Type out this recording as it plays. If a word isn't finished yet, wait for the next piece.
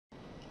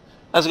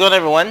How's it going,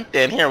 everyone?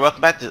 Dan here.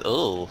 Welcome back to...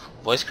 Ooh,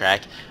 voice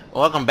crack.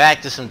 Welcome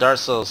back to some Dark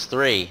Souls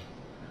 3.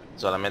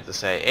 That's what I meant to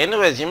say.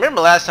 Anyways, you remember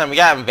last time we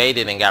got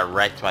invaded and got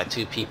wrecked by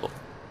two people?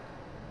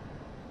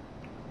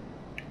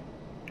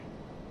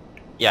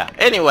 Yeah.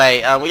 Anyway,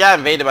 we got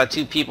invaded by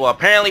two people.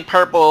 Apparently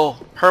purple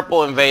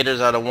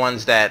invaders are the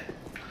ones that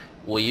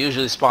will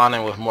usually spawn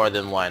in with more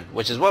than one,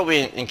 which is what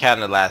we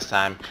encountered last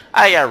time.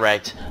 I got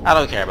wrecked. I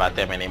don't care about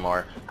them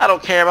anymore. I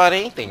don't care about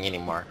anything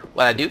anymore.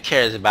 What I do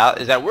care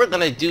about is that we're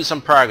going to do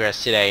some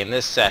progress today in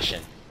this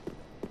session.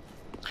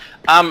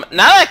 Now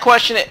that I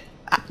question it,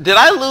 did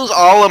I lose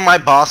all of my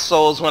boss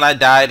souls when I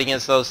died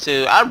against those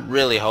two? I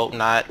really hope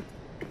not.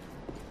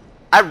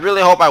 I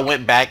really hope I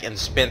went back and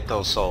spent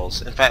those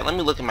souls. In fact, let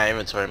me look at my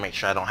inventory and make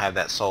sure I don't have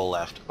that soul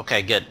left.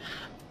 Okay, good.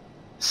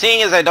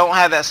 Seeing as I don't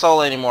have that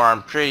soul anymore,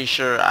 I'm pretty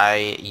sure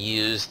I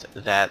used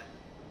that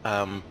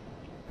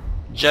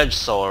Judge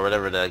soul or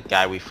whatever the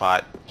guy we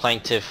fought.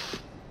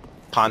 Plaintiff,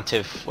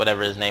 Pontiff,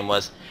 whatever his name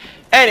was.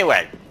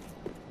 Anyway,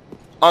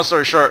 long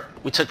story short,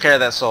 we took care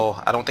of that soul.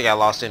 I don't think I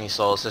lost any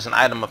souls. There's an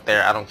item up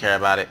there. I don't care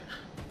about it.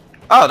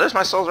 Oh, there's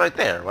my souls right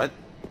there. What?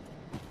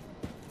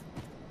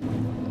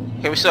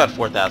 Okay, we still had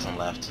 4,000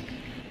 left.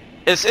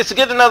 It's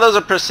good to know those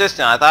are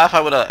persistent. I thought if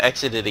I would have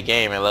exited the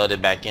game and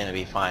loaded back in, it'd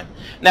be fine.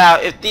 Now,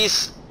 if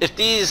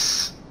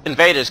these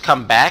invaders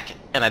come back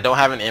and I don't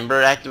have an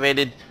Ember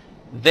activated,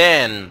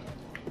 then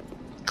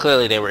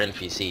clearly they were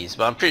NPCs.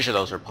 But I'm pretty sure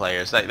those were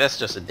players. Like, that's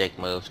just a dick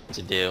move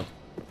to do.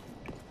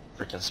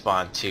 Freaking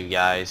spawn two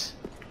guys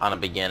on a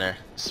beginner.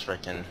 It's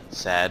freaking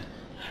sad.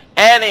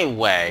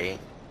 Anyway,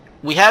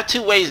 we have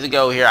two ways to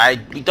go here.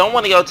 We don't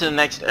want to go to the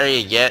next area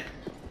yet.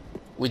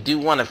 We do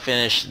want to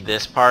finish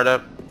this part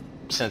up,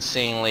 since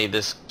seemingly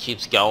this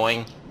keeps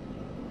going.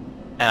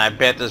 And I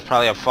bet there's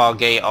probably a fall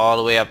gate all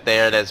the way up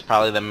there. That's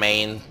probably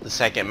the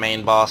second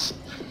main boss.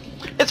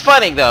 It's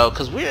funny though,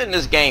 because we're in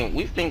this game,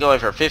 we've been going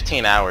for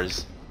 15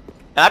 hours.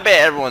 And I bet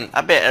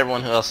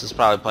everyone who else is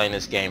probably playing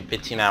this game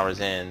 15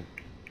 hours in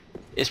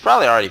is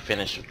probably already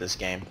finished with this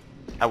game.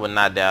 I would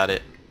not doubt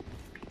it.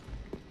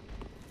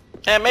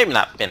 And maybe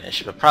not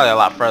finished, but probably a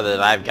lot further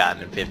than I've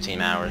gotten in 15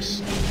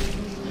 hours.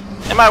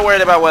 Am I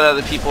worried about what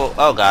other people...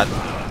 Oh god.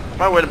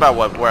 Am I worried about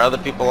where other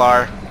people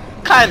are?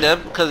 Kind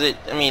of, because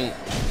I mean,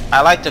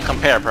 I like to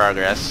compare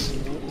progress.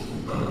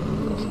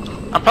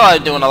 I'm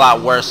probably doing a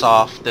lot worse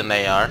off than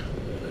they are.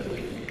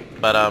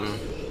 But,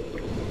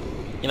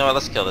 you know what,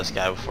 let's kill this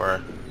guy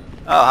before...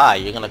 Oh, hi,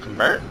 you're gonna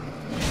convert?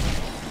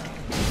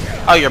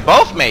 Oh, you're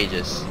both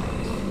mages.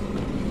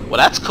 Well,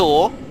 that's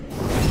cool.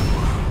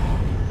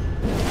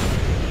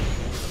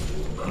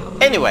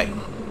 Anyway,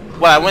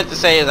 what I went to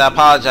say is I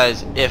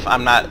apologize if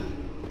I'm not...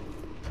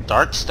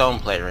 Dark stone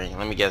plate ring.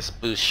 Let me guess.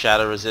 Boost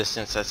shadow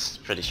resistance. That's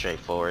pretty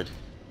straightforward.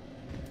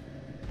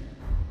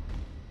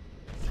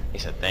 At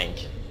least I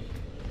think.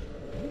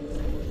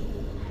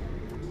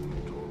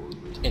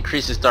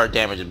 Increases dark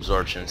damage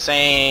absorption.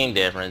 Same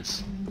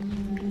difference.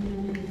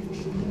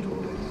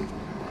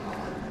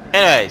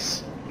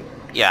 Anyways.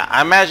 Yeah,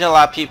 I imagine a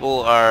lot of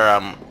people are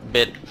a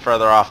bit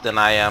further off than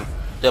I am.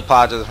 I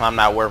apologize if I'm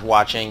not worth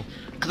watching.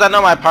 Because I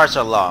know my parts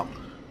are long.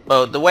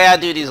 But the way I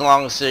do these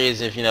long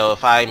series, if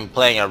I'm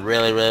playing a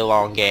really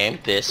long game,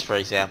 this for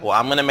example,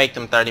 I'm gonna make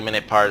them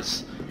 30-minute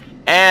parts,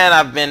 and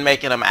I've been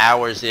making them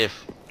hour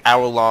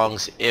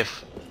longs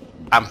if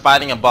I'm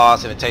fighting a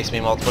boss and it takes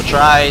me multiple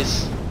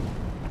tries.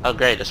 Oh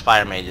great, there's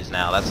fire mages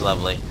now. That's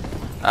lovely.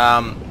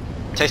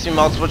 Takes me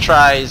multiple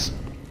tries,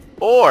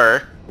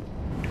 or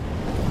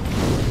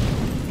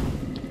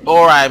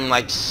I'm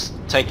like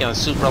taking a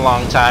super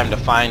long time to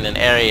find an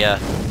area,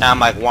 and I'm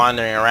like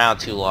wandering around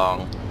too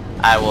long.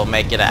 I will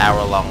make it an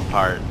hour-long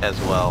part as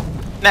well.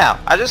 Now,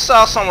 I just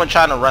saw someone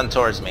trying to run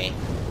towards me.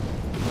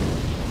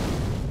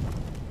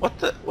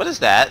 What is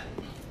that?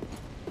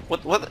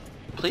 What?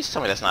 Please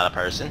tell me that's not a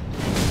person.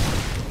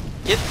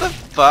 Get the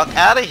fuck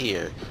out of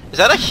here. Is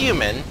that a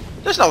human?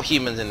 There's no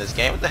humans in this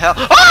game. What the hell?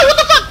 Oh,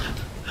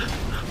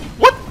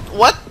 what the fuck?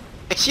 What?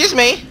 Excuse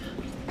me?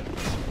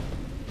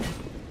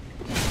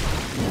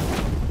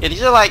 Yeah,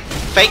 these are like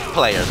fake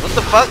players. What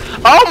the fuck?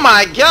 Oh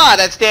my god,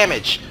 that's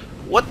damage.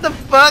 What the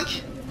fuck?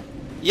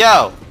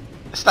 Yo,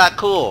 that's not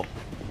cool.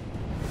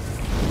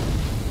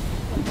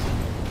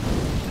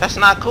 That's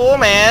not cool,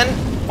 man.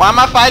 Why am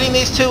I fighting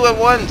these two at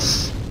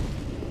once?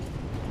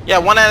 Yeah,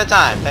 one at a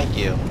time. Thank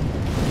you.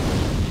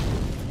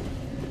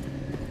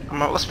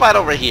 Let's fight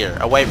over here,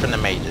 away from the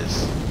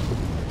mages.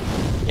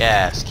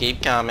 Yes,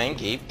 keep coming,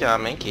 keep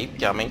coming, keep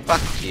coming.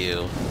 Fuck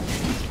you.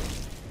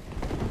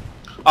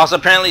 Also,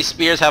 apparently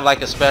spears have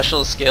like a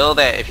special skill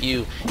that if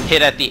you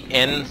hit at the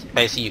end,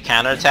 basically you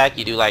counterattack,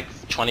 you do like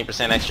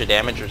 20% extra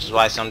damage, which is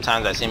why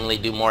sometimes I seemingly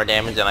do more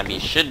damage than I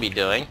should be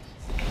doing.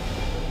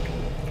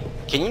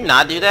 Can you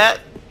not do that?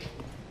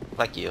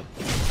 Fuck you.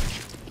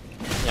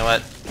 You know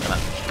what? I'm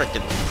gonna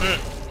frickin'...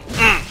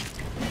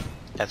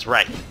 That's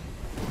right.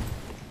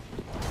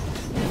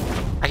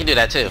 I can do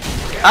that too.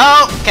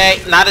 Oh,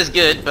 okay, not as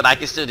good, but I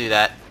can still do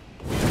that.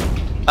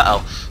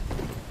 Uh-oh.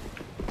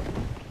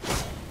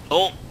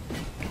 Oh.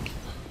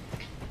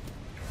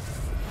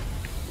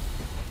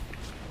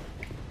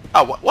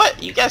 Oh,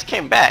 what? You guys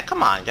came back.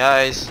 Come on,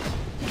 guys.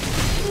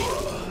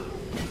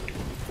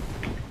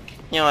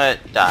 You know what?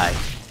 Die.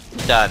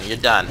 You're done. You're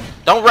done.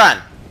 Don't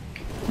run.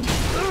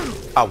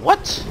 Oh,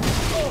 what?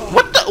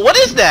 What the? What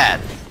is that?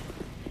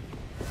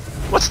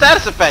 What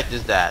status effect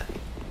is that?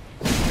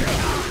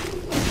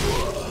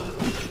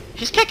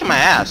 He's kicking my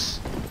ass.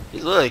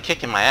 He's literally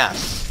kicking my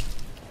ass.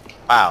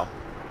 Wow.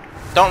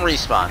 Don't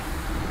respawn.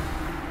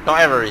 Don't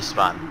ever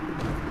respawn.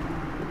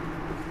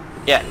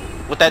 Yeah,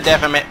 with that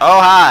definite. Oh,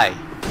 hi.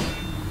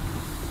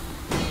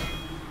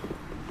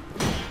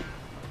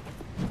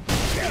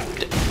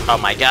 Oh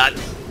my god.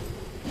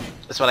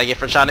 That's what I get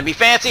for trying to be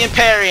fancy and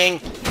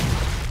parrying.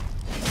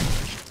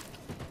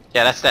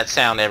 Yeah, that's that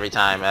sound every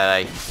time that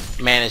I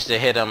manage to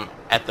hit him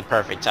at the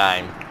perfect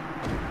time.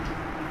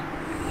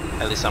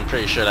 At least I'm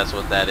pretty sure that's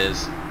what that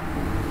is.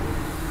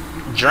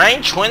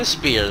 Drain twin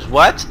spears.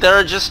 What? There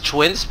are just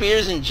twin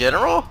spears in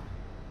general?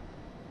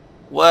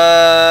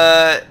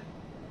 What?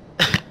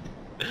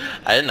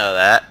 I didn't know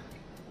that.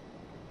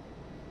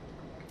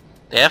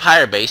 They have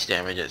higher base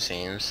damage, it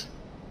seems.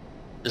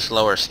 Just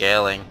lower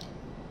scaling.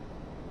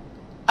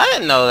 I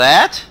didn't know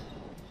that.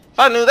 If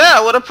I knew that,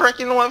 I would have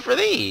freaking went for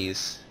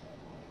these.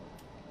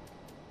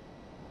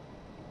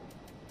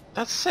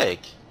 That's sick.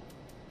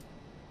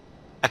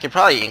 I could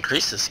probably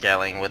increase the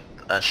scaling with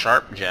a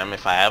sharp gem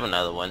if I have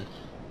another one.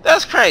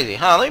 That's crazy.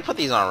 Huh, let me put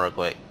these on real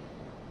quick.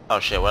 Oh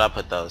shit, where'd I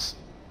put those?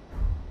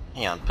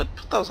 Hang on, put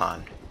those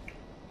on.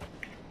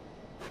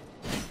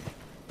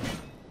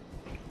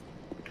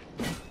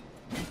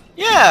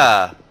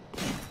 Yeah!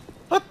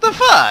 What the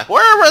fuck?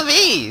 Where were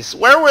these?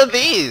 Where were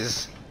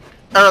these?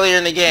 Earlier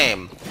in the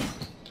game.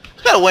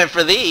 I could've went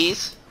for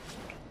these.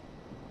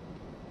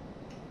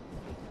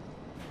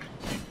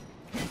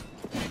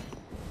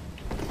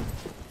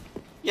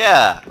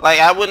 Yeah, like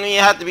I wouldn't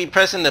even have to be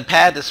pressing the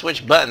pad to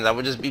switch buttons. I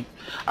would just be...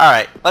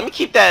 Alright, let me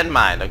keep that in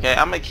mind, okay?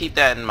 I'm gonna keep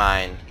that in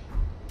mind.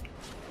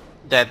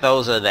 That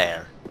those are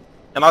there.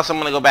 And also I'm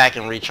gonna go back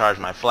and recharge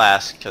my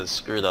flask, because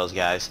screw those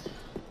guys.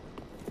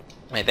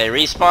 If they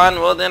respawn,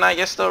 well then I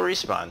guess they'll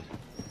respawn.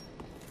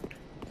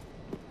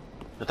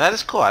 But that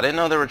is cool. I didn't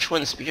know there were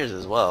twin spears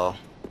as well.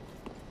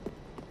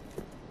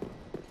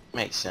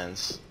 Makes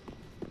sense.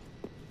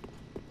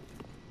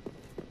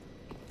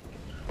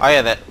 Oh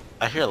yeah, that...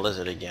 I hear a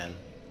lizard again.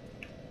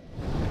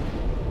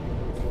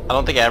 I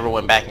don't think I ever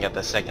went back and got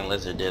the second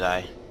lizard, did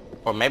I?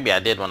 Or maybe I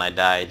did when I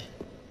died.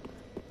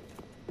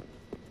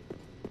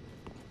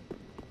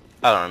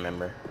 I don't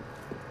remember.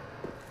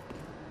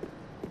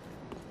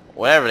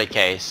 Whatever the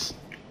case,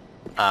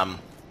 I'm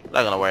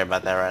not gonna worry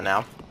about that right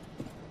now.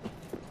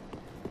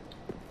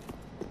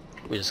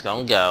 We're just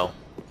gonna go.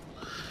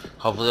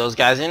 Hopefully those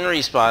guys didn't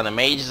respawn. The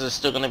mages are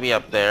still gonna be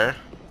up there.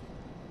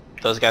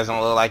 Those guys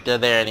don't look like they're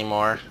there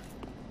anymore.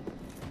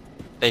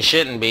 They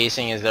shouldn't be,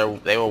 seeing as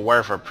they were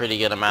worth a pretty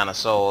good amount of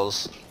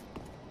souls.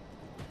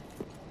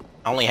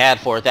 I only had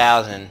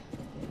 4,000.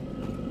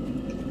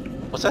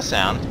 What's that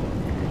sound?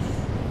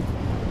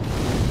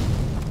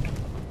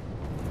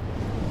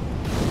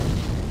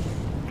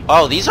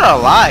 Oh, these are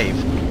alive.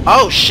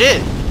 Oh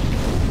shit.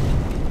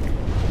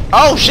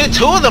 Oh shit,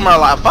 2 of them are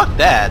alive. Fuck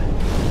that.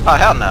 Oh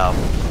hell no.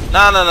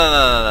 No.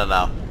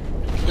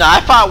 No,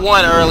 I fought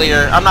 1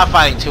 earlier. I'm not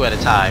fighting 2 at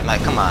a time.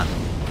 Like, come on.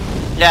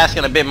 You're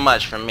asking a bit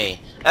much from me.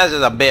 That's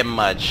just a bit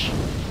much.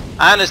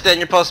 I understand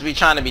you're supposed to be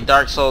trying to be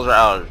Dark Souls, or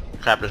oh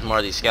crap, there's more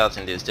of these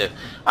skeleton dudes too.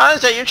 I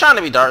understand you're trying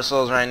to be Dark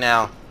Souls right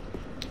now,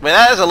 but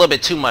that is a little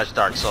bit too much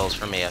Dark Souls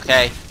for me,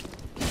 okay?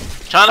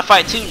 Trying to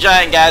fight 2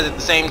 giant guys at the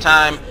same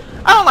time,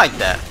 I don't like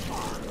that.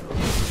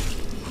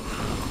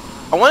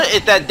 I wonder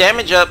if that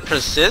damage up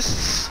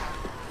persists.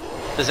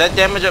 Does that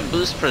damage up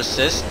boost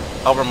persist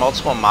over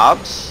multiple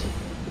mobs?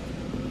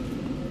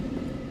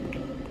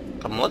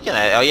 I'm looking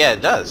at it. Oh yeah,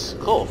 it does.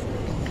 Cool.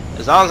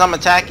 As long as I'm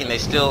attacking, they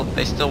still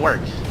work.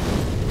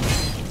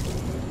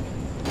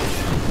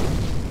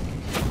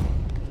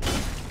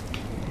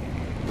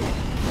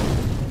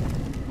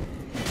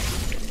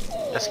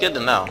 That's good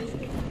to know.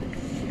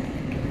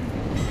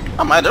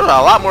 Oh my, there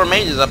are a lot more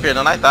mages up here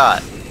than I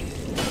thought.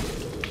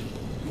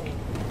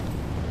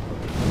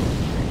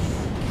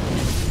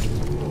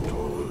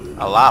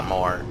 A lot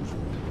more.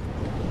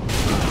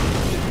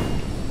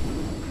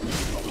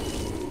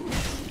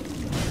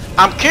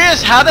 I'm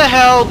curious, how the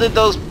hell did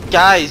those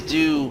guys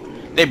do...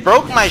 They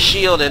broke my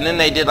shield and then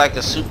they did like a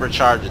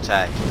supercharge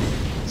attack.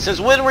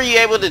 Since when were you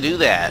able to do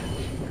that?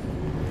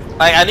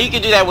 Like, I knew you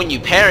could do that when you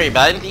parry, but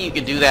I didn't think you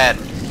could do that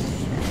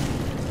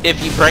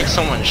if you break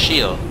someone's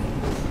shield.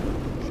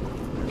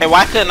 Hey,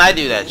 why couldn't I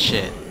do that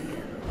shit?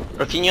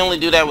 Or can you only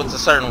do that with a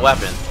certain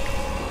weapon?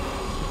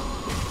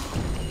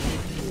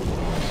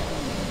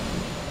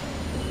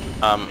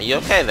 You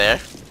okay there?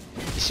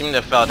 You seem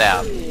to have fell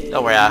down.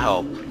 Don't worry, I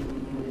hope.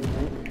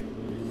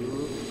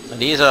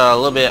 These are a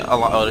little bit...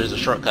 Oh, there's a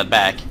shortcut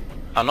back.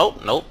 Oh,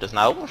 nope, it's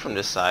not open from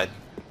this side.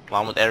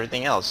 Along with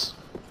everything else.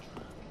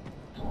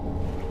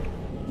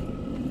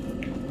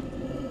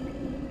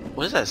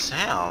 What is that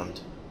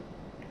sound?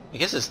 I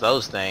guess it's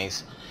those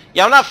things.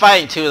 Yeah, I'm not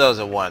fighting 2 of those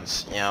at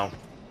once, you know.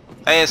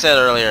 Like I said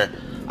earlier,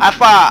 I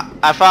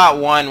fought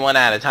one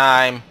at a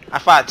time. I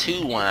fought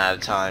two one at a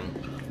time.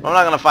 I'm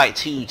not gonna fight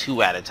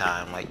two at a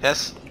time. Like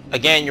that's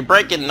again, you're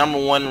breaking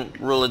 #1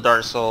 rule of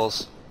Dark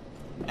Souls,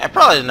 and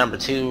probably the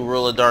 #2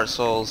 rule of Dark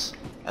Souls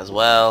as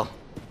well.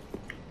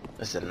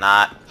 Is to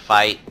not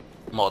fight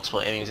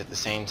multiple enemies at the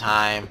same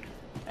time,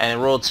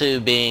 and rule 2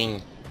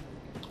 being,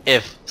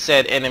 if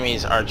said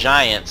enemies are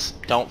giants,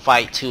 don't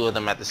fight two of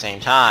them at the same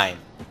time,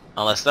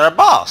 unless they're a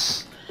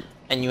boss,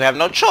 and you have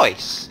no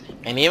choice.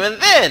 And even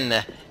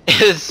then,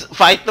 is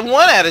fight them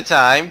one at a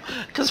time,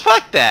 cause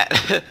fuck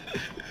that.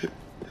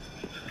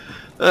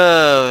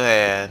 Oh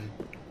man.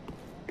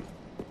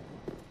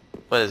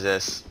 What is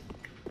this?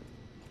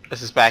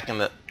 This is back in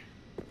the...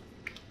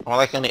 More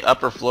like on the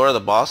upper floor of the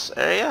boss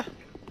area?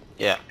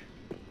 Yeah.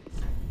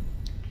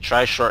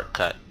 Try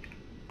shortcut.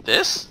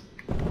 This?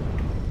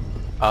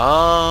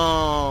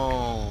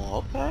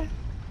 Oh, okay.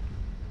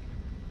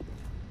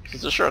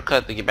 It's a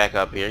shortcut to get back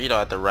up here. You don't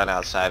have to run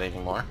outside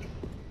anymore.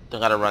 Don't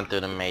gotta run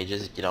through the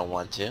mages if you don't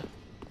want to.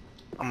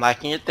 I'm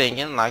liking your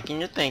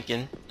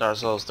thinking, Dark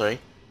Souls 3.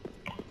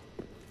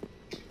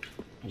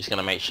 I'm just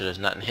gonna make sure there's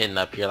nothing hidden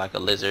up here like a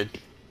lizard.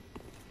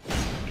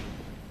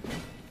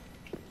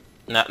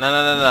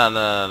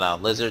 No,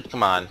 lizard,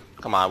 come on.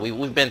 Come on,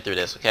 we've been through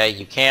this, okay?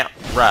 You can't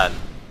run.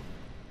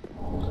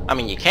 I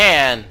mean, you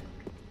can,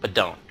 but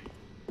don't.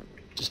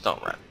 Just don't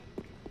run.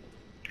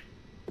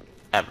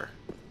 Ever.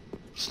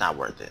 It's not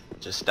worth it.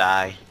 Just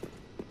die,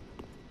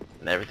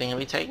 and everything will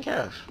be taken care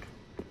of.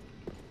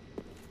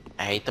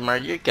 I hate to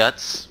murder your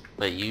guts,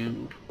 but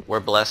you were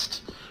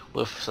blessed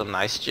with some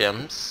nice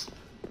gems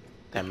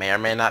that may or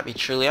may not be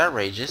truly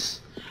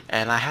outrageous,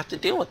 and I have to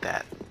deal with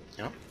that.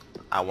 You know,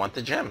 I want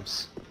the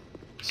gems.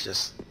 It's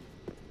just,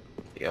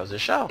 it goes to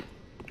show.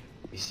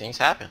 These things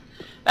happen.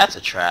 That's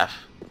a trap.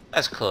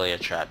 That's clearly a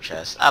trap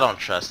chest. I don't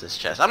trust this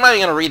chest. I'm not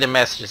even gonna read the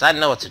messages. I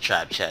know it's a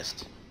trap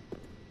chest.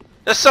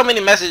 There's so many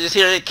messages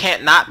here, it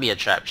can't not be a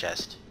trap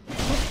chest.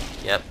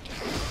 Yep.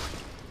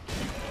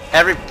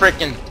 Every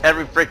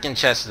freaking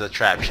chest is a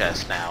trap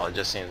chest now. It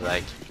just seems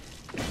like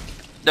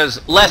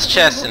there's less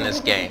chests in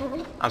this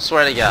game. I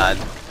swear to God.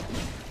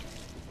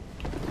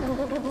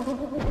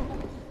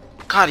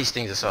 God, these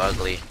things are so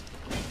ugly.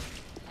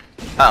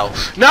 Oh.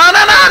 No!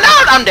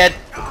 I'm dead.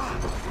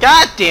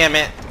 God damn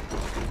it.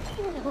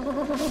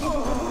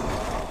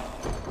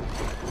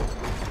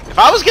 If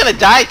I was gonna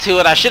die to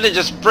it, I should have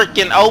just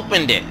freaking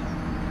opened it.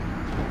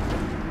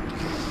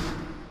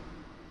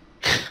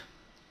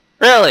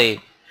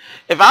 Really?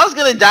 If I was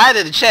gonna die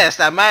to the chest,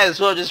 I might as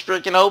well just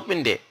freaking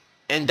opened it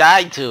and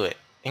died to it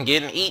and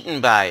getting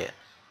eaten by it.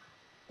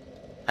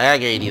 I got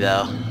greedy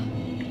though.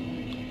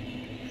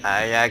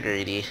 I got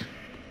greedy.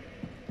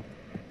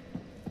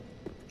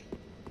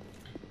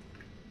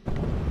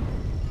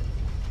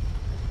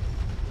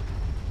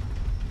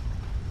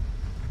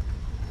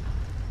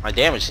 My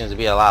damage seems to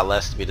be a lot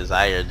less to be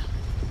desired.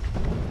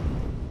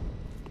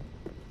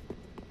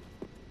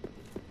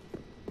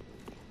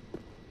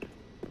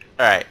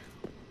 Alright.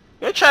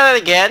 We'll try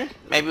that again.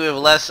 Maybe with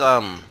less,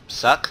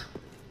 suck.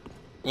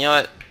 You know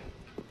what?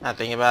 Not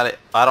thinking about it.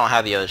 I don't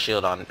have the other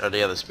shield on, or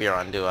the other spear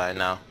on, do I?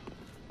 No.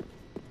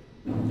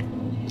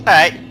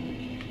 Alright.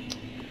 I'm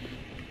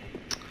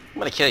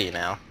gonna kill you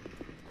now.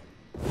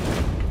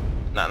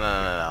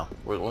 No.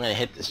 We're gonna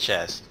hit this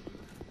chest.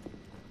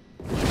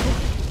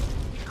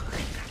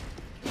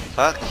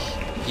 Fuck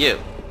you.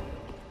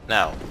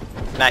 No.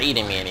 Not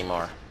eating me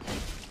anymore.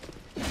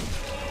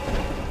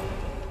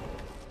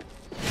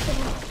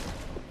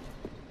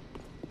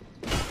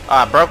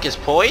 I broke his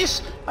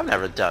poise? I've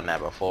never done that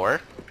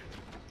before.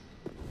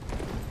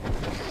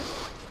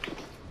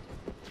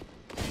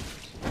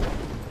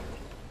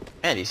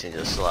 Man, these things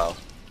are slow.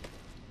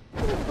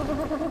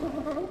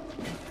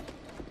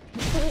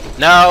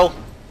 No!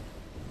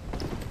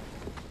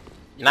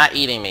 You're not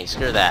eating me.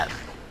 Screw that.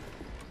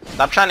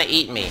 Stop trying to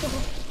eat me.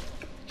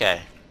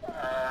 Okay.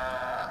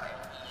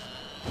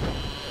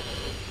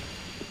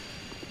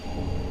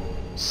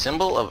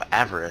 Symbol of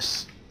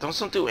Avarice. Those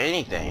don't do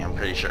anything, I'm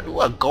pretty sure. Ooh,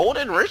 a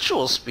golden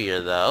ritual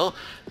spear, though.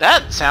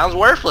 That sounds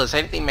worthless.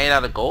 Anything made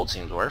out of gold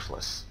seems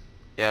worthless.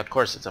 Yeah, of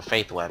course, it's a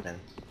faith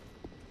weapon.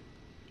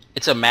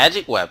 It's a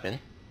magic weapon.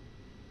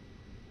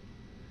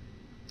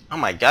 Oh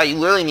my god, you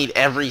literally need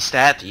every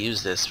stat to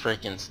use this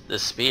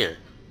this spear.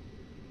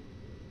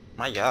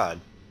 My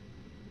god.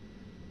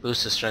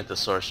 Boost the strength of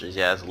sorceries.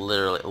 Yeah, it's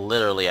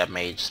literally a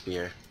mage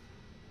spear.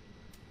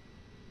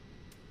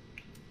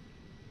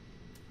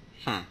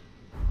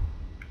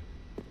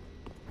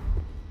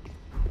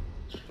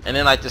 And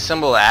then like the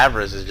symbol of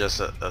avarice is just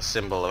a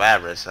symbol of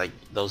avarice. Like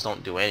those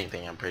don't do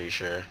anything, I'm pretty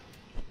sure.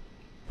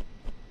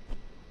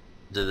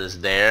 Do this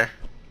there.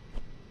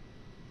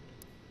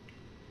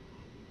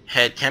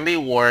 Head can be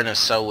worn if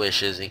so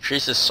wishes.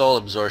 Increases soul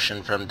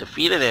absorption from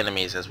defeated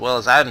enemies as well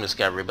as item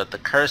discovery, but the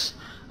curse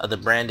of the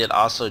branded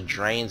also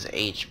drains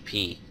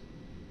HP.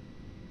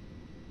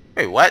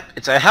 Wait, what?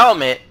 It's a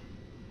helmet,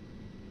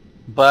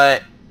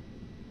 but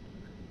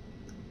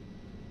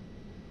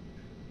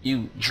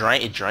it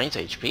drains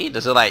HP?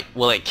 Does it like,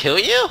 will it kill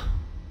you?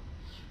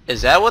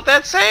 Is that what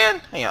that's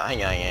saying? Hang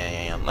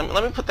on.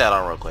 Let me put that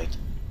on real quick.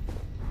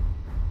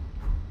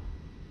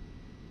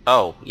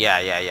 Oh,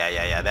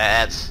 yeah.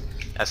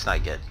 That's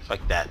not good. Fuck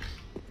that.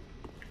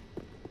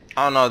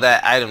 I don't know if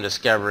that item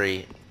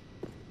discovery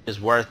is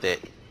worth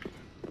it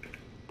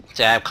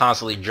to have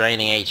constantly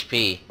draining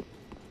HP.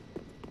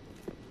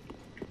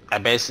 I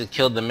basically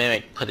killed the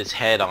mimic, put its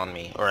head on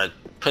me, or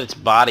put its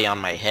body on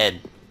my head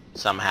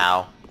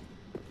somehow,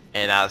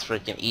 and now it's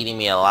freaking eating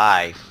me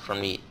alive from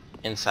the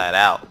inside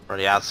out, or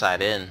the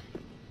outside in.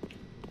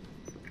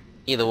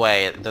 Either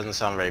way, it doesn't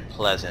sound very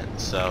pleasant,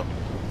 so...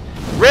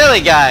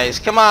 Really, guys?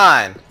 Come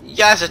on! You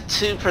guys are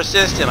too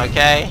persistent,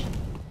 okay?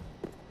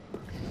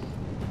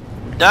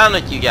 Done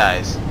with you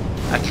guys.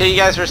 I kill you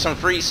guys for some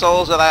free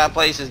souls without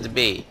places to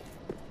be.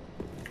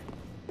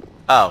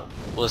 Oh,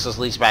 well, this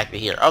leads back to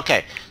here.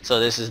 Okay, so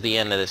this is the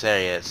end of this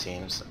area, it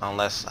seems.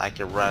 Unless I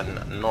could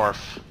run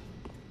north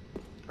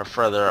or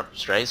further up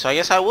straight. So I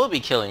guess I will be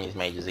killing these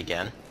mages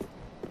again.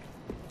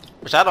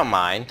 Which I don't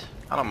mind.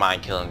 I don't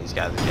mind killing these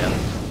guys again.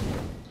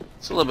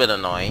 It's a little bit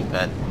annoying,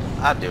 but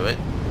I'll do it.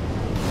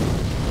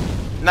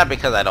 Not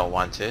because I don't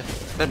want to,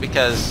 but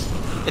because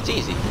it's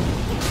easy.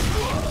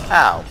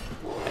 Ow.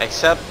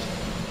 Except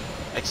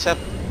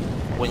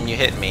when you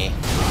hit me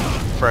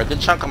for a good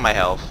chunk of my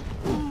health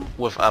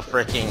with a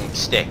freaking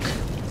stick.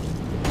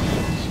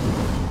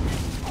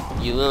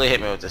 You literally hit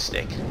me with a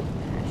stick.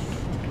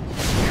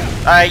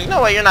 Alright, you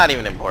know what? You're not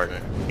even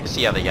important. It's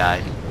the other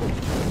guy.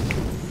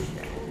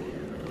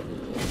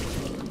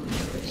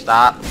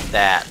 Stop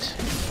that.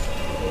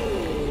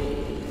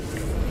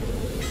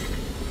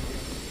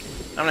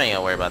 I'm not even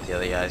gonna worry about the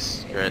other guys.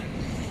 Screw it.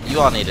 You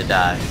all need to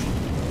die.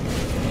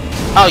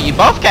 Oh, you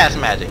both cast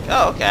magic.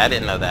 Oh, okay. I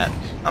didn't know that.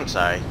 I'm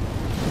sorry.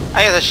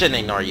 I guess I shouldn't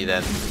ignore you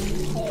then.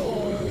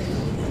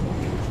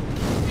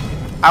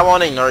 I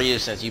won't ignore you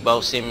since you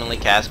both seemingly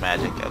cast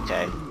magic.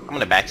 Okay. I'm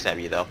gonna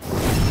backstab you though.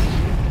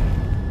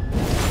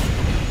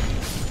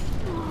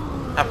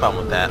 Have fun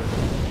with that.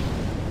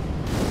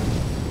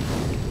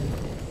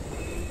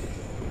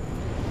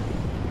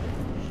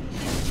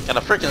 Gotta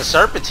freaking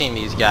serpentine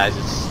these guys.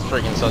 It's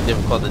freaking so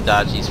difficult to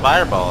dodge these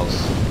fireballs.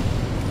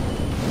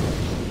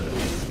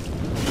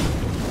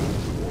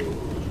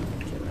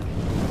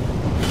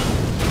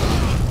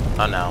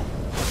 Oh no.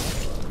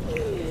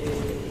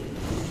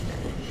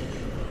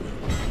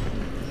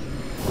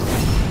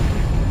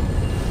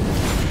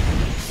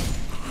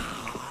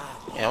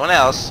 Anyone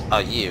else? Oh,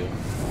 you.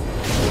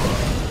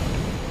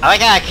 I like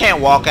how I can't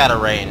walk out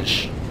of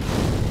range.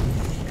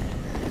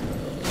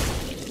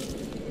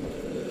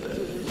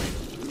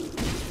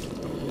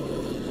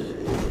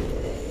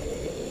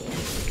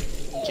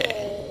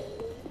 Okay.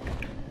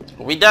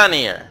 Are we done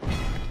here?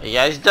 Are you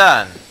guys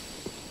done?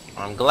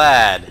 I'm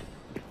glad.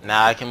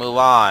 Now I can move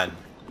on.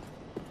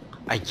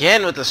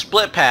 Again with the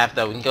split path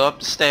though. We can go up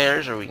the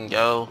stairs or we can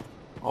go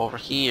over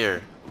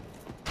here.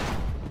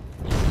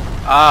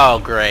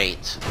 Oh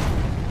great.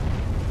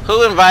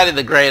 Who invited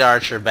the Great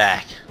Archer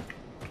back?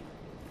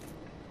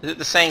 Is it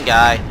the same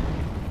guy?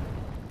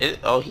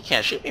 Oh, he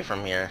can't shoot me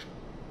from here.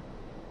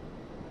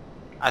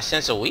 I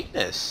sense a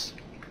weakness.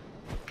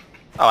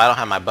 Oh, I don't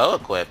have my bow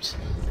equipped.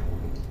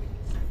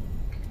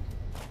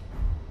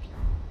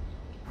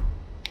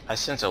 I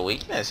sense a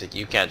weakness if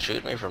you can't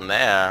shoot me from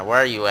there. Where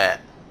are you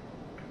at?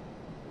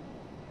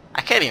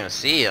 I can't even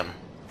see him.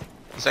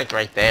 He's like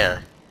right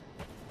there.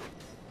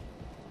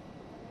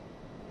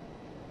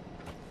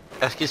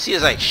 I can see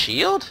his like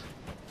shield.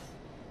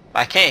 But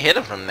I can't hit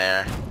him from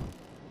there.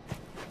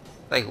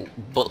 Like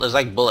there's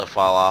like bullet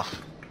fall off.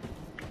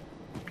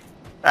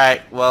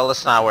 Alright, well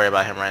let's not worry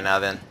about him right now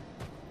then.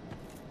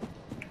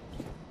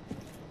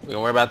 We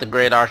can worry about the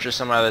Great Archer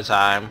some other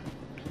time.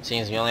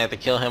 Seems we only have to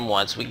kill him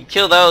once. We can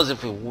kill those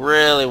if we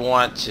really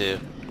want to.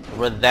 If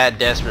we're that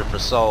desperate for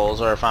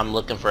souls, or if I'm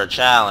looking for a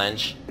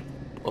challenge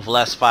with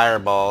less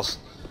fireballs.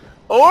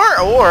 Or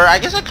I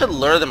guess I could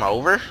lure them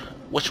over.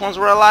 Which ones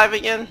were alive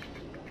again?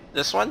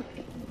 This one?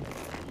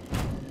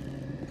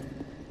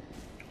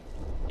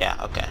 Yeah,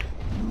 okay.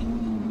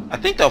 I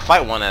think they'll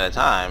fight one at a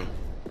time.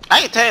 I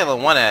can tell you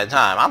them one at a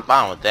time. I'm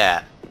fine with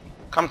that.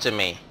 Come to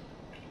me.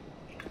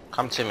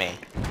 Come to me.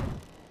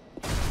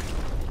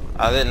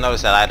 I didn't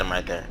notice that item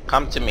right there.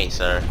 Come to me,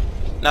 sir.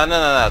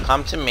 No.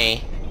 Come to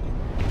me.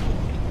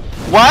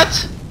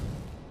 What?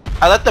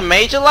 I left the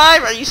mage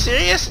alive? Are you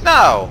serious?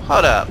 No.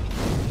 Hold up.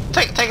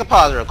 Take a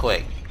pause real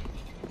quick.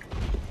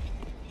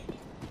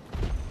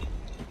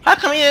 How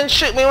come you didn't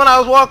shoot me when I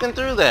was walking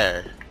through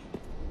there?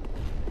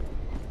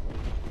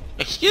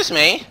 Excuse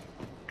me?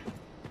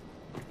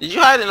 Did you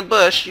hide in the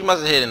bush? You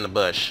must have hid in the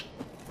bush.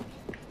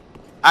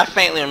 I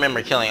faintly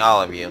remember killing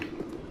all of you.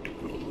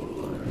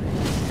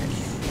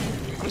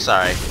 I'm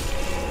sorry.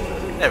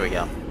 There we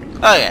go.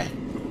 Okay.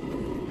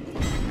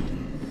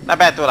 Not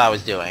bad to what I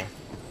was doing.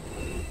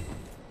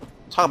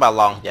 Talk about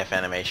long death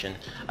animation.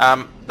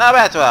 Not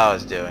bad to what I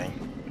was doing.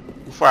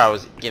 Before I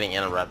was getting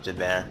interrupted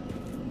there.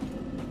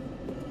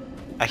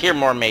 I hear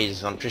more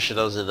mages. I'm pretty sure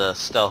those are the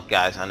stealth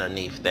guys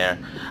underneath there.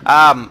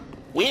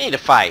 We need to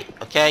fight,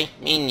 okay?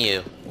 Me and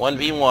you.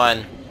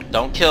 1v1.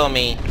 Don't kill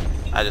me.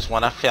 I just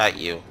want to fight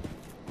you.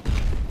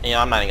 You know,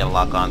 I'm not even gonna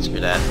lock on. Screw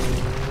that.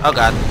 Oh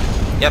god.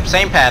 Yep,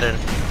 same pattern.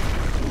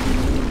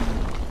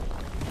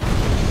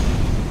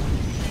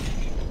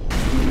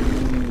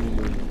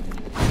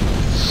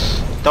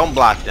 Don't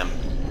block them.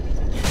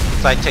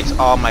 It's like it takes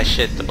all my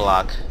shit to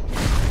block.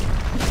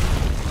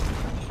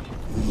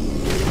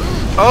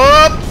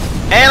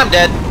 Oh! And I'm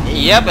dead.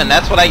 Yep, and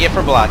that's what I get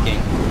for blocking.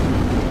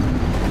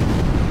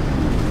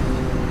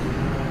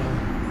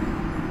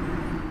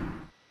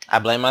 I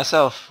blame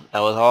myself. That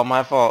was all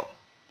my fault.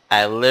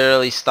 I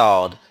literally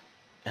stalled.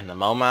 And the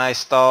moment I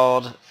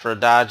stalled for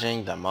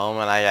dodging, the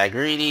moment I got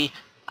greedy,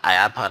 I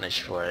got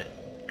punished for it.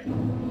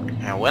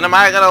 And when am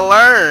I gonna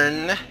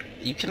learn?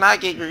 You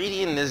cannot get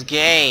greedy in this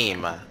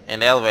game.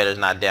 And the elevator's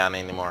not down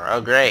anymore.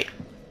 Oh great.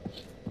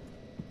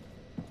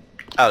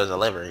 Oh, there's a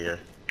lever here.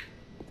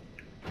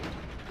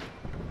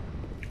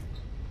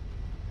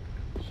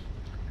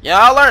 Yeah,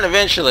 I'll learn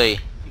eventually.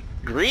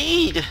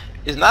 Greed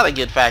is not a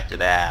good factor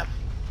to have.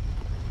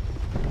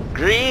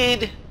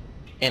 Greed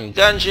and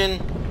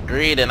Gungeon,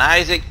 Greed and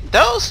Isaac,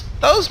 those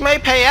may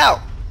pay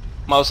out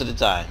most of the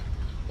time.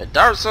 But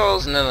Dark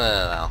Souls,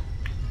 no.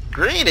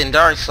 Greed in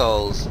Dark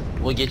Souls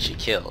will get you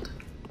killed.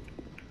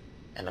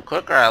 And the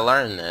quicker I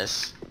learn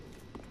this,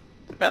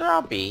 the better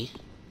I'll be.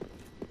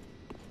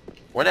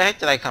 Where the heck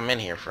did I come in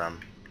here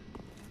from?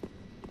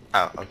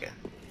 Oh, okay.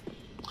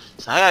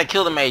 So I gotta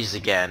kill the mages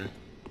again.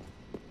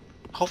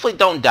 Hopefully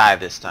don't die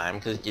this time,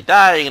 because if you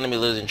die you're going to be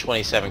losing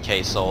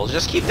 27k souls.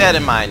 Just keep that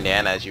in mind,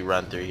 Dan, as you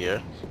run through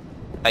here.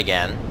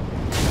 Again.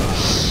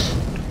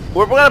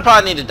 We're going to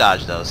probably need to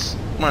dodge those.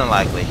 More than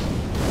likely.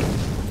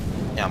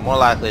 Yeah, more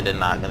likely than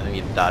not going to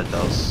need to dodge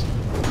those.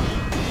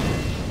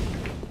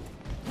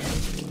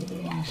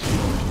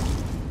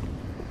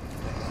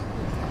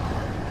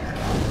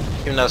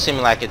 Even though it seemed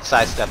like it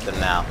sidestepped them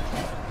now.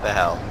 What the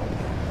hell.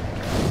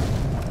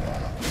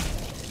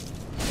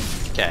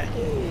 Okay.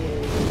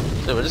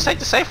 So we'll just take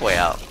the safe way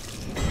out.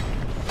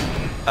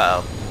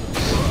 Uh-oh.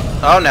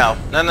 Oh no.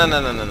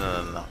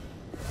 No.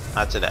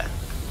 Not today.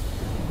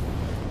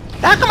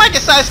 How come I can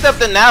sidestep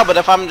them now, but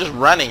if I'm just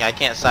running, I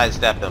can't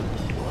sidestep them?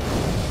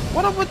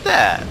 What up with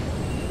that?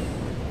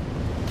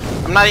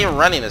 I'm not even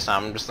running this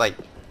time, I'm just like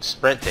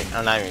sprinting.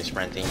 I'm not even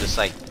sprinting, just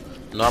like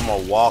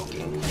normal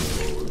walking.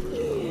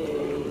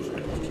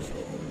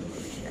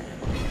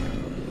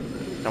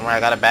 Don't worry,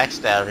 I got a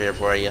backstab here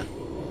for you.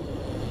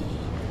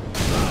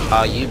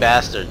 Oh, you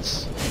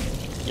bastards.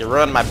 You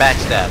ruined my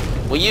backstab.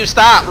 Will you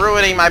stop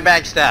ruining my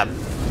backstab?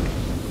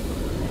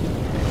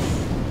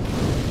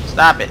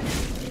 Stop it.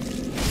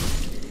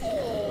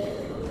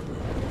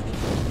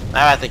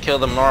 Now I have to kill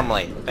them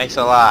normally. Thanks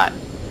a lot.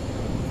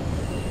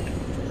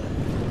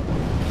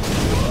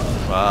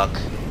 Fuck.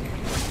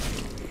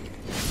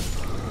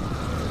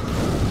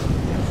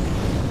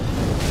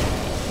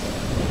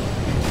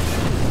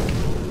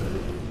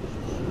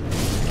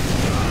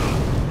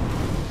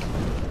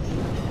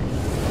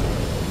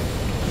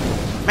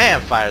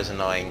 Man, fire's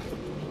annoying.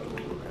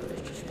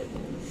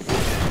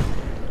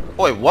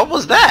 Boy, what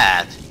was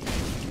that?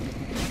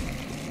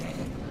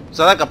 Was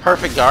that like a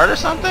perfect guard or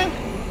something?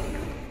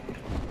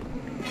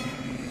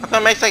 How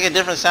come it makes like a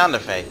different sound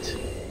effect?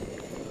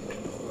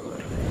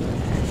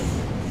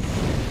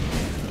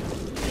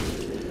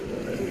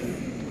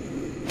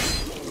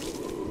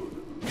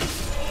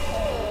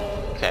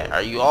 Okay,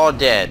 are you all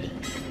dead?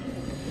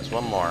 There's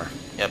one more.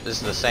 Yep, this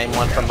is the same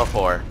one from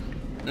before.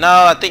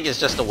 No, I think it's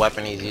just the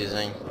weapon he's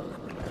using.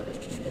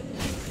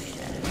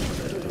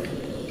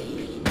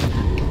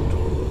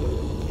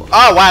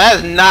 Oh wow, that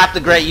is not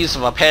the great use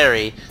of a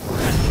parry.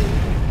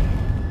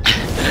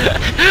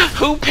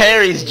 Who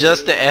parries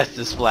just to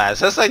Estus Splash?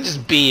 That's like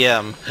just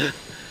BM.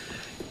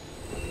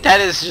 That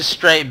is just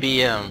straight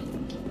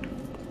BM.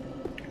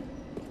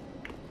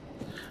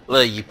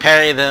 Look, you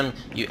parry them,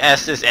 you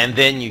Estus, and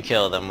then you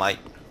kill them. Like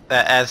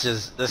that's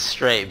just the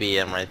straight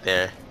BM right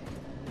there.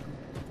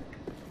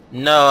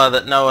 No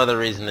other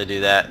reason to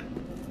do that.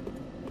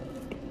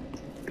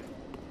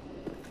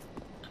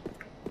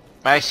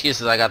 My excuse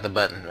is I got the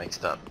button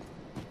mixed up.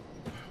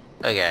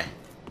 Okay.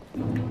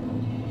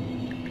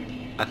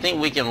 I think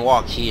we can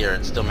walk here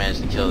and still manage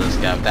to kill this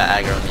guy without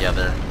aggroing the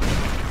other.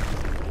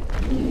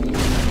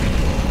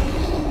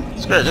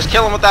 Screw it, just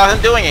kill him without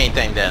him doing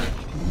anything then.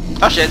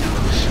 Oh shit.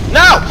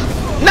 No!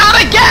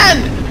 Not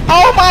again!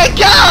 Oh my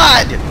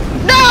god!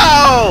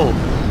 No!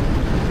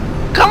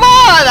 Come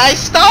on! I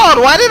stalled!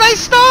 Why did I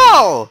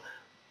stall?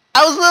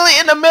 I was literally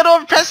in the middle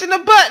of pressing the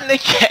button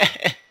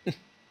again.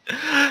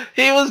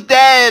 He was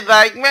dead.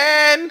 Like,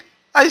 man,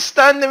 I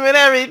stunned him and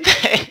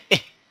everything.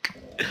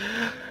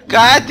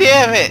 God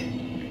damn it.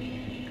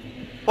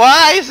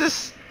 Why is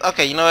this?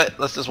 Okay, you know what?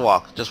 Let's just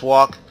walk. Just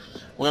walk.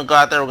 We're gonna go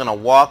out there. We're gonna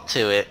walk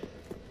to it.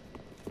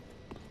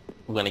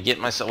 We're gonna get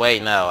myself.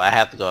 Wait, no. I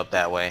have to go up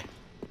that way.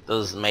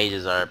 Those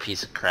mages are a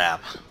piece of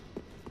crap.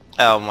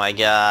 Oh my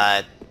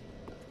god.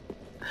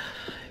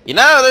 You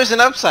know, there's an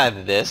upside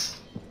to this.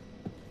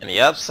 And the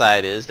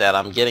upside is that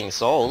I'm getting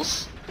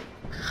souls.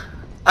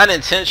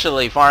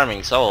 Unintentionally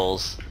farming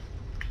souls.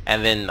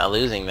 and then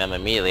losing them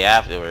immediately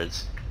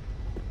afterwards.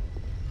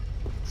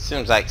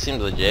 Seems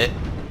legit.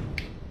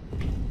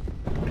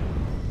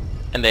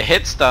 And the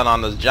hit stun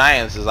on those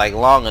giants is like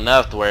long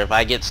enough to where if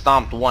I get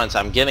stomped once,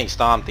 I'm getting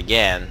stomped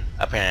again,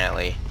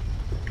 apparently.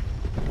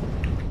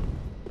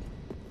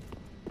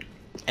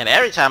 And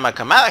every time I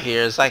come out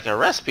here, it's like a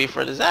recipe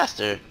for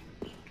disaster.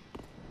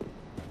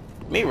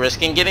 Me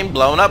risking getting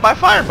blown up by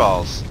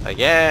fireballs.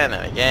 Again,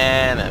 and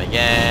again, and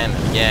again,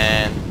 and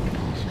again.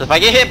 If I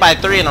get hit by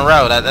 3 in a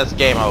row, that's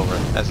game over.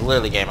 That's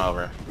literally game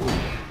over.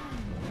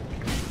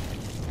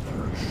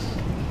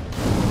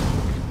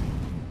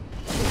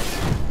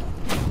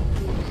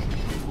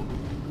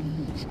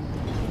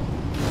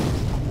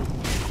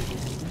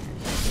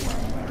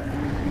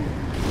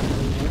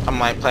 I'm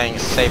like playing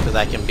as safe as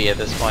I can be at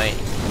this point.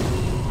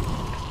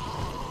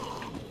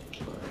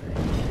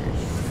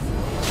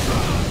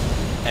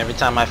 Every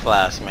time I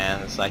flash,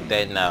 man, it's like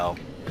they know.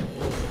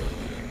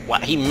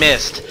 What? He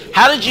missed.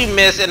 How did you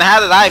miss and how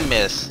did I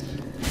miss?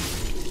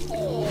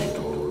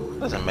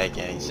 Doesn't make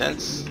any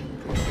sense.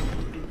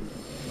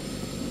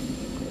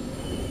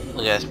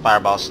 Look at this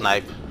fireball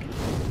snipe.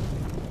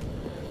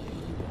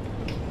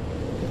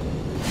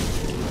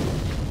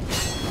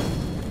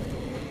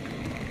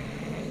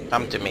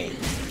 Come to me.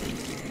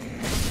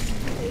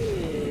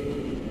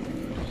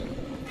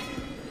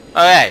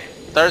 Okay,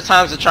 third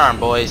time's the charm,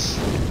 boys.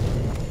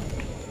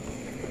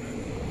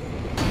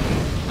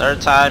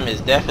 Third time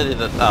is definitely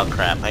the... Oh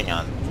crap, hang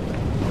on.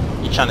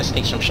 You're trying to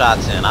sneak some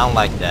shots in. I don't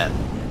like that.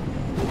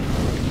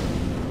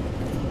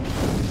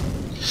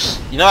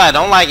 You know what I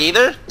don't like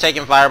either?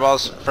 Taking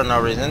fireballs for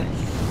no reason.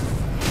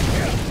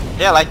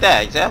 Yeah, like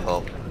that.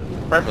 Example.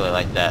 Perfectly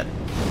like that.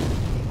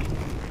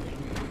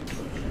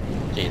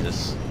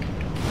 Jesus.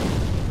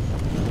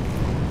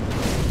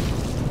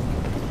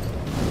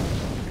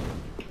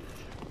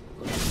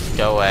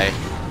 Go away.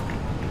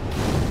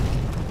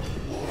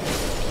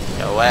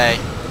 Go away.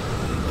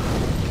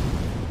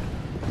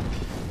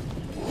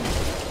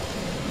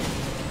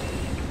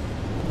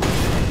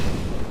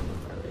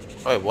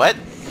 Wait, what?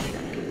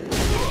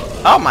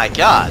 Oh my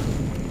god.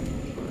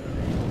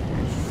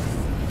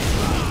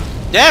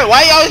 Damn it,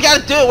 why you always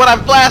gotta do it when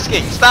I'm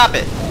flasking? Stop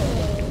it.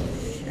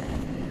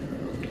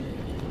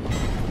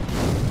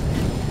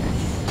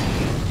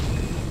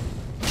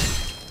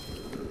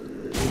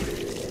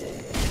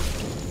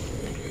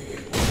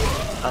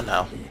 Oh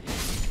no.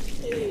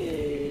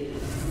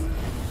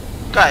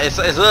 God, it's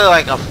literally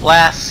like a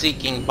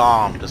flask-seeking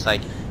bomb. Just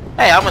like,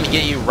 hey, I'm gonna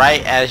get you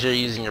right as you're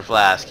using your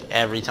flask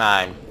every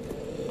time.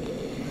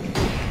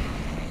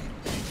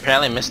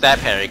 Apparently missed that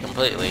parry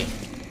completely.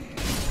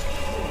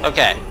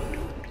 Okay.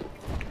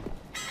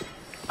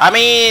 I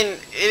mean, it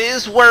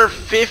is worth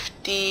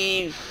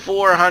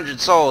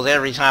 5,400 souls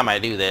every time I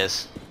do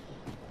this.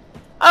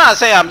 I'm not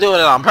saying I'm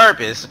doing it on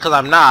purpose, because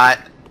I'm not.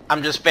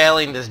 I'm just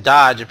failing this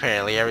dodge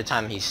apparently every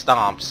time he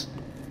stomps.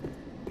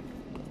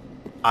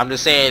 I'm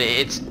just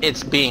saying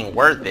it's being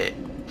worth it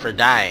for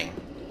dying,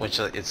 which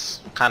it's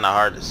kind of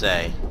hard to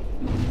say.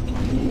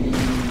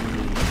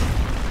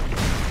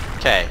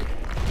 Okay.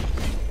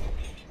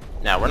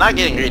 Now, we're not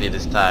getting greedy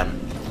this time.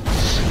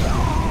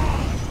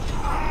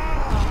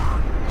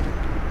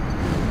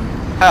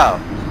 Oh.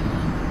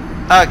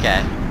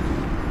 Okay.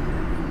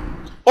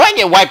 Well, I can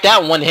get wiped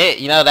out in one hit.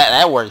 You know,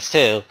 that works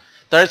too.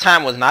 Third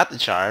time was not the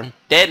charm.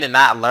 Dead did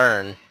not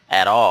learn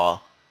at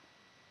all.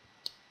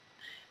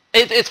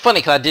 It's funny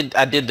because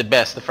I did the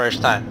best the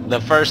first time. The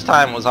first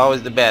time was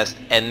always the best,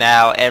 and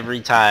now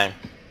every time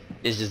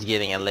is just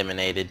getting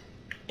eliminated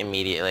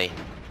immediately.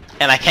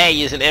 And I can't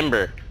use an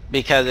Ember.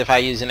 Because if I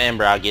use an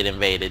Ember, I'll get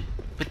invaded.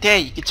 But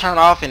Dad, you can turn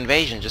off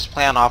invasion. Just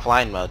play on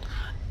offline mode.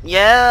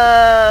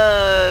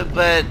 Yeah,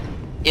 but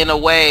in a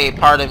way,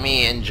 part of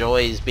me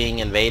enjoys being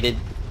invaded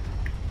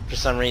for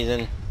some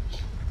reason.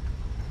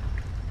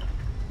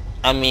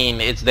 I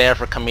mean, it's there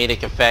for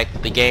comedic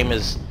effect. The game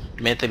is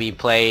meant to be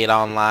played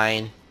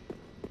online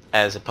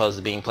as opposed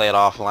to being played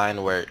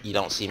offline where you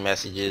don't see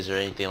messages or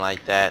anything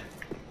like that.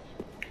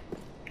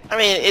 I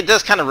mean, it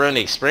does kind of ruin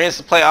the experience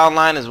to play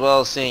online as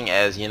well, seeing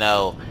as, you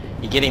know,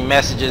 you're getting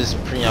messages,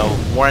 you know,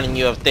 warning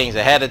you of things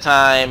ahead of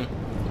time.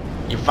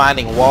 You're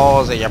finding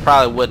walls that you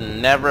probably would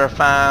never have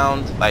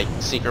found, like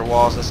secret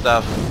walls and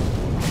stuff.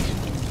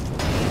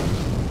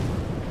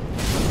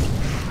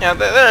 Yeah,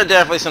 there are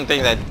definitely some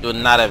things I would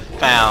not have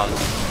found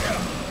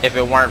if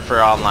it weren't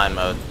for online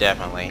mode,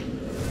 definitely.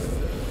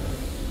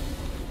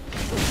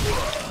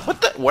 What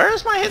the? Where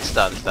is my hit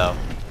stuns though?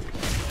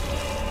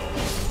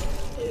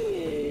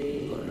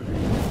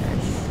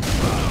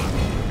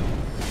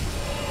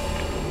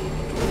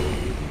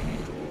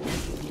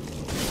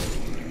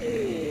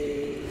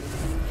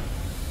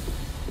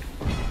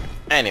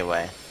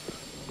 Anyway,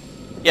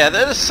 yeah,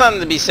 there's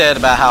something to be said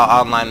about how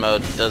online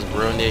mode does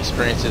ruin the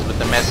experiences with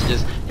the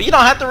messages, but you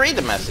don't have to read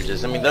the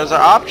messages. I mean, those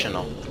are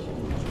optional.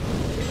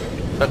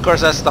 But of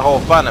course, that's the whole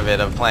fun of it,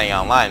 of playing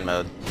online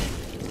mode.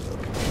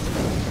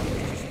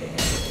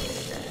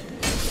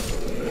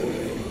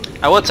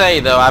 I will tell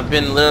you though, I've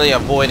been literally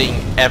avoiding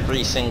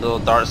every single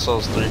Dark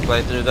Souls 3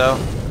 playthrough though.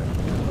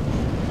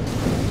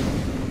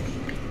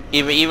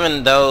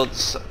 Even though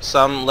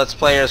some Let's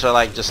Players are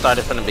like just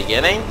started from the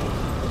beginning,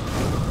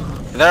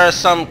 there are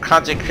some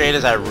content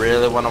creators I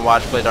really want to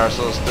watch play Dark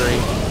Souls 3.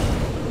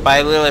 But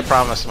I literally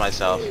promised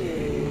myself,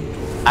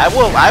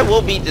 I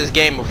will beat this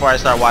game before I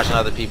start watching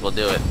other people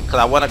do it. Because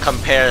I want to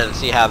compare and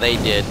see how they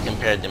did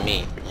compared to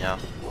me, you know.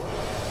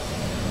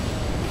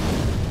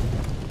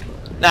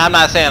 Now I'm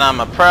not saying I'm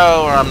a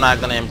pro or I'm not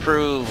going to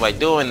improve by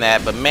doing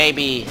that, but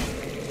maybe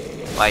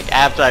like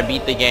after I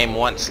beat the game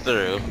once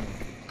through,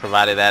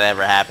 provided that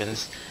ever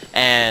happens,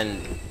 and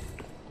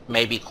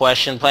maybe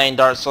question playing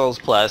Dark Souls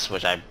Plus,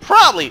 which I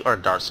probably, or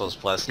Dark Souls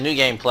Plus, New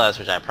Game Plus,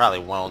 which I probably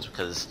won't,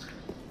 because,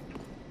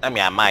 I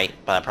mean I might,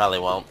 but I probably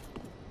won't,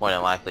 more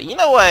than likely. You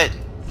know what?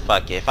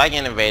 Fuck it. If I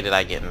get invaded,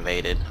 I get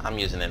invaded. I'm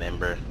using an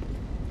Ember.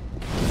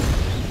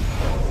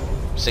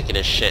 I'm sick of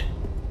this shit.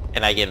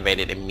 And I get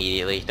invaded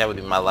immediately. That would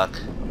be my luck.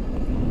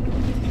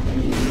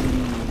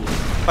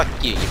 Fuck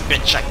you, you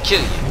bitch, I kill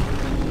you.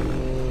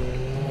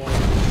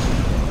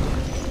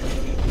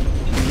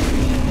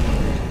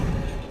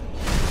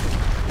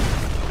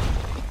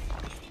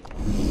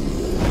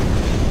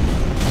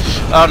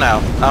 Oh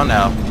no, oh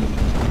no.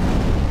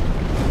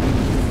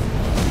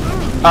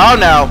 Oh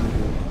no!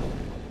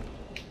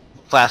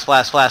 Flash,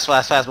 flash, flash,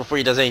 flash, flash before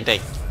he does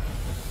anything.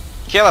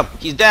 Kill him,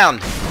 he's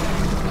down.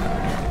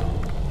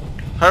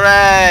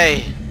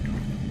 Hooray!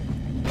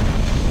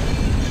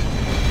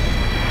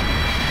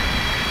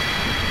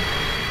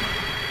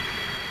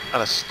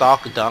 Got a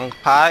Stalk Dung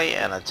Pie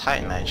and a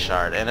Titanite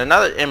Shard. And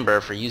another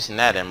Ember for using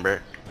that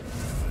Ember.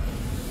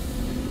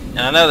 And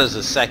I know there's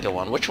a second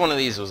one. Which one of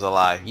these was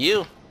alive?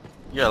 You?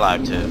 You're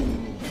alive too.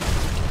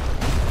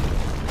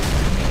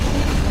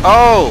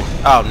 Oh!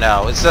 Oh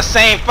no, it's the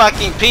same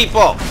fucking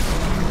people!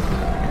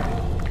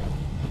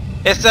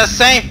 It's the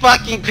same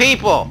fucking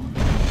people!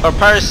 Or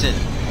person.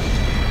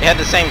 They had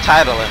the same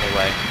title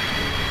anyway.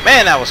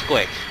 Man, that was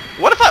quick.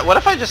 What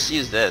if I just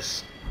use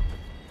this?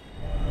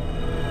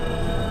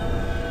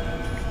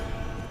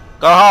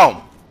 Go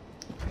home.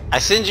 I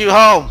send you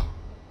home.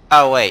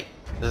 Oh wait,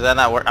 does that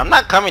not work? I'm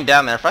not coming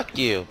down there. Fuck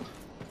you.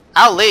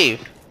 I'll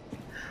leave.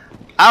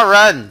 I'll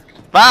run.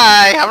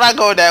 Bye. I'm not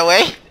going that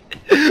way.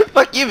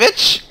 Fuck you,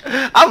 bitch.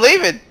 I'm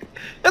leaving.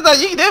 That's all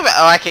you can do.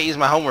 Oh, I can't use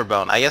my homeward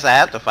bone. I guess I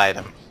have to fight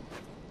him.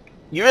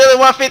 You really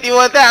want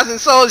 51,000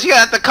 souls? You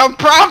have to come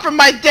prom from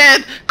my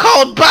dead,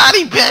 cold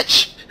body,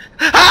 bitch!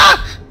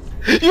 Huh?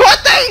 You want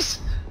these?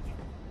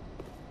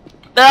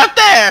 They're up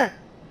there!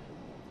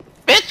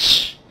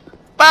 Bitch!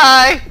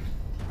 Bye!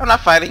 I'm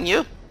not fighting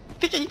you.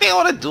 You think I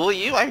want to duel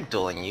you? I'm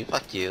dueling you.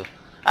 Fuck you.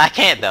 I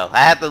can't though. I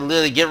have to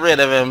literally get rid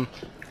of him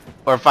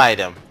or fight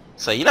him.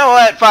 So you know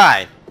what?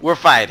 Fine. We're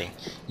fighting.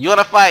 You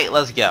wanna fight?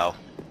 Let's go.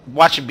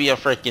 Watch it be a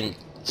freaking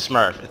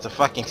Smurf. It's a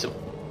fucking...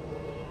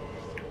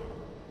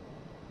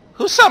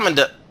 Who summoned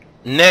a...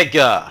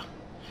 Nigga.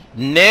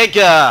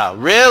 Nigga.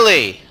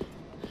 Really?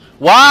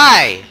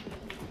 Why?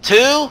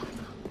 2?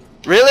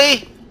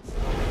 Really?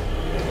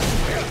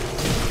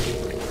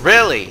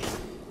 Really?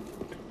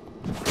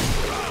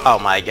 Oh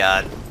my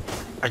god.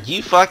 Are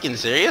you fucking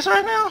serious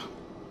right now?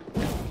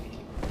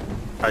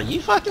 Are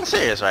you fucking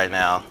serious right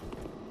now?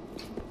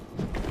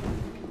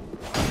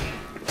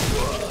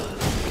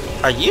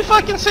 Are you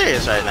fucking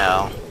serious right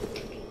now?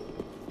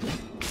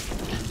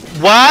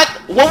 What?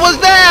 What was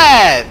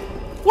that?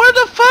 Where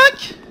the fuck?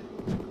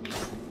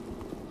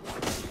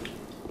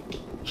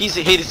 He's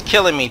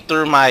killing me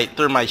through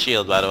my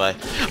shield, by the way.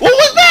 What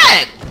was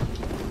that?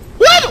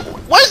 What?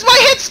 Where's my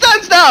hit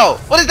stuns though?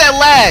 What is that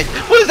lag?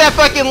 What is that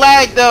fucking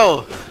lag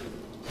though?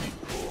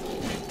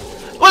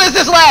 What is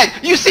this lag?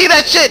 You see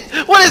that shit?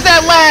 What is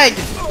that lag?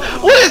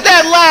 What is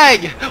that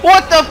lag?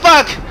 What the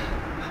fuck?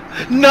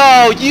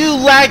 No, you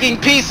lagging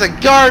piece of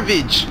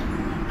garbage.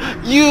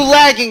 You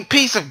lagging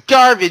piece of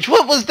garbage.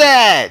 What was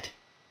that?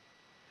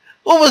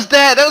 What was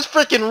that? That was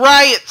freaking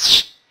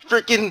riots.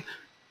 Freaking...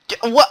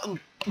 What?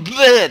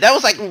 Bleh, that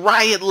was like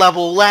riot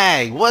level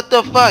lag. What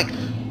the fuck?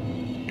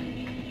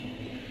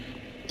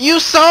 You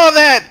saw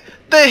that?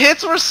 The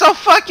hits were so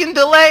fucking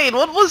delayed.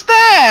 What was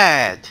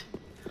that?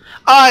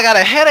 Oh, I got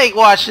a headache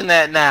watching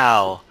that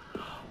now.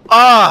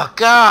 Oh,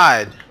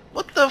 God.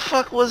 What the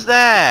fuck was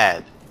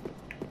that?